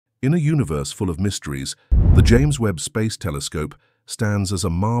In a universe full of mysteries, the James Webb Space Telescope stands as a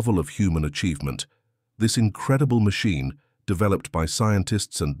marvel of human achievement. This incredible machine, developed by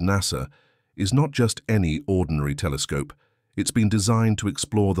scientists and NASA, is not just any ordinary telescope. It's been designed to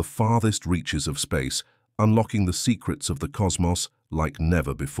explore the farthest reaches of space, unlocking the secrets of the cosmos like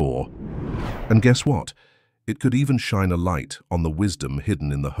never before. And guess what? It could even shine a light on the wisdom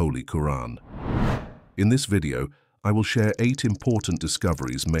hidden in the Holy Qur'an. In this video, I will share 8 important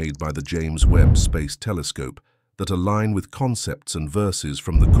discoveries made by the James Webb Space Telescope that align with concepts and verses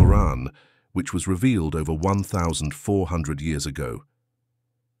from the Qur'an, which was revealed over 1,400 years ago.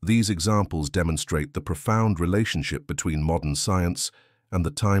 These examples demonstrate the profound relationship between modern science and the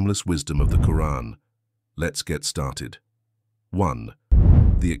timeless wisdom of the Qur'an. Let's get started. 1.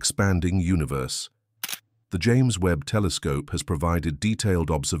 The expanding universe. The James Webb Telescope has provided detailed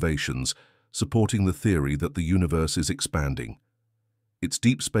observations supporting the theory that the universe is expanding. Its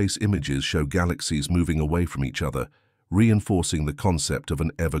deep space images show galaxies moving away from each other, reinforcing the concept of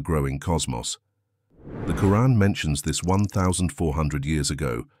an ever-growing cosmos. The Quran mentions this 1,400 years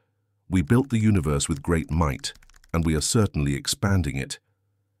ago. We built the universe with great might, and we are certainly expanding it.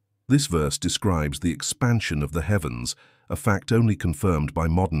 This verse describes the expansion of the heavens, a fact only confirmed by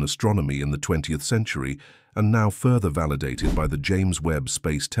modern astronomy in the 20th century and now further validated by the James Webb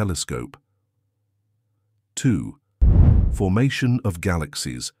Space Telescope. 2. Formation of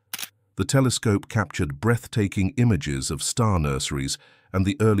galaxies. The telescope captured breathtaking images of star nurseries and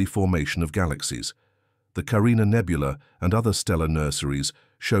the early formation of galaxies. The Carina Nebula and other stellar nurseries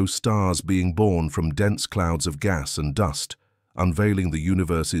show stars being born from dense clouds of gas and dust, unveiling the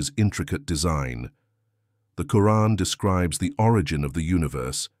universe's intricate design. The Quran describes the origin of the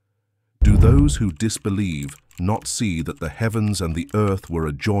universe. Do those who disbelieve not see that the heavens and the earth were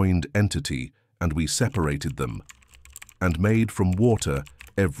a joined entity, and we separated them, and made from water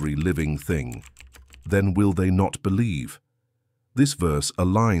every living thing? Then will they not believe? This verse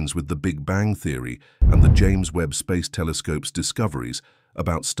aligns with the Big Bang theory and the James Webb Space Telescope's discoveries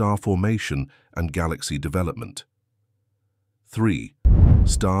about star formation and galaxy development. 3.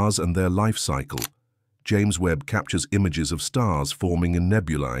 Stars and their life cycle. James Webb captures images of stars forming in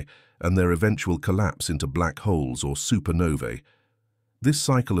nebulae and their eventual collapse into black holes or supernovae. This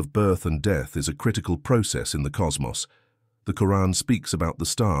cycle of birth and death is a critical process in the cosmos. The Quran speaks about the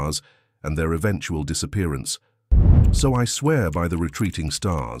stars and their eventual disappearance. So I swear by the retreating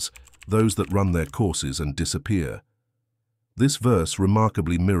stars, those that run their courses and disappear. This verse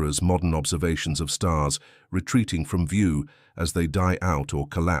remarkably mirrors modern observations of stars retreating from view as they die out or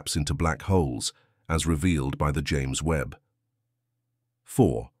collapse into black holes, as revealed by the James Webb.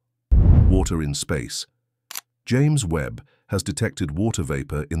 4. Water in space. James Webb has detected water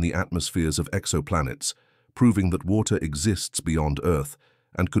vapor in the atmospheres of exoplanets, proving that water exists beyond Earth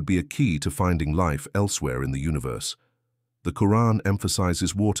and could be a key to finding life elsewhere in the universe. The Quran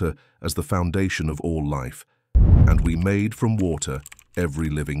emphasizes water as the foundation of all life, and we made from water every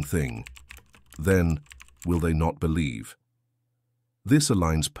living thing. Then will they not believe? This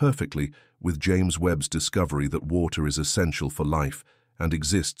aligns perfectly with James Webb's discovery that water is essential for life and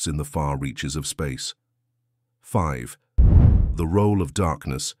exists in the far reaches of space. 5. The role of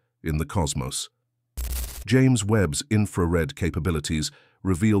darkness in the cosmos. James Webb's infrared capabilities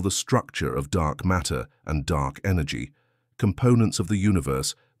reveal the structure of dark matter and dark energy, components of the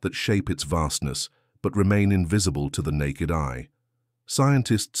universe that shape its vastness but remain invisible to the naked eye.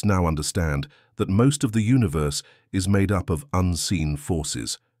 Scientists now understand that most of the universe is made up of unseen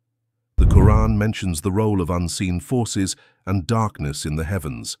forces. The Quran mentions the role of unseen forces and darkness in the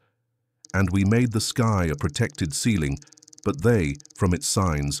heavens. And we made the sky a protected ceiling, but they, from its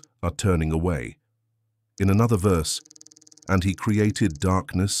signs, are turning away. In another verse, and he created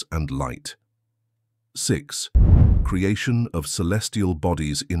darkness and light. 6. Creation of celestial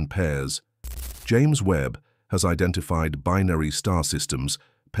bodies in pairs. James Webb has identified binary star systems,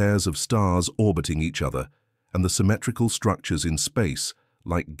 pairs of stars orbiting each other, and the symmetrical structures in space,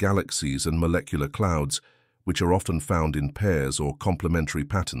 like galaxies and molecular clouds, which are often found in pairs or complementary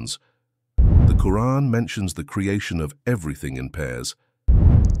patterns. The Quran mentions the creation of everything in pairs,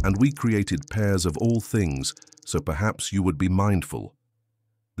 and we created pairs of all things, so perhaps you would be mindful.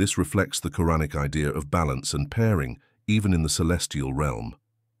 This reflects the Quranic idea of balance and pairing, even in the celestial realm.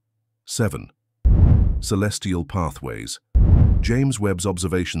 7. Celestial pathways. James Webb's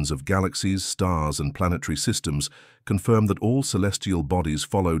observations of galaxies, stars, and planetary systems confirm that all celestial bodies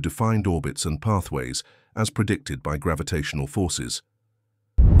follow defined orbits and pathways, as predicted by gravitational forces.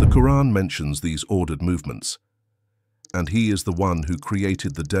 The Quran mentions these ordered movements. And he is the one who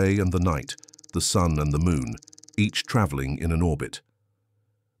created the day and the night, the sun and the moon, each traveling in an orbit.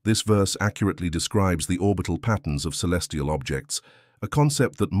 This verse accurately describes the orbital patterns of celestial objects, a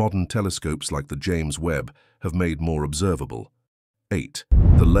concept that modern telescopes like the James Webb have made more observable. 8.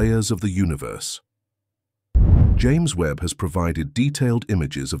 The layers of the universe. James Webb has provided detailed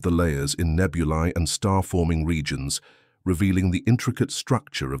images of the layers in nebulae and star-forming regions, revealing the intricate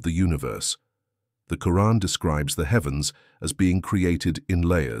structure of the universe. The Qur'an describes the heavens as being created in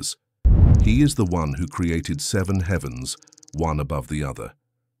layers. He is the one who created 7 heavens, one above the other.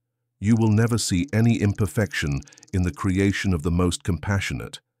 You will never see any imperfection in the creation of the most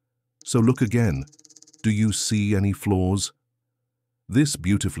compassionate. So look again. Do you see any flaws? This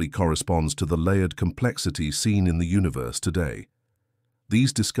beautifully corresponds to the layered complexity seen in the universe today.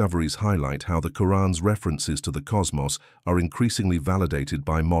 These discoveries highlight how the Quran's references to the cosmos are increasingly validated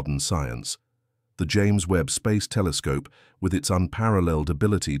by modern science. The James Webb Space Telescope, with its unparalleled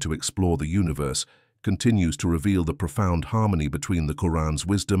ability to explore the universe, continues to reveal the profound harmony between the Quran's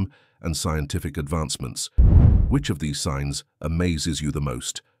wisdom and scientific advancements. Which of these signs amazes you the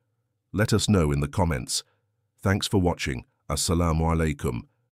most? Let us know in the comments. Thanks for watching. Assalamu alaikum.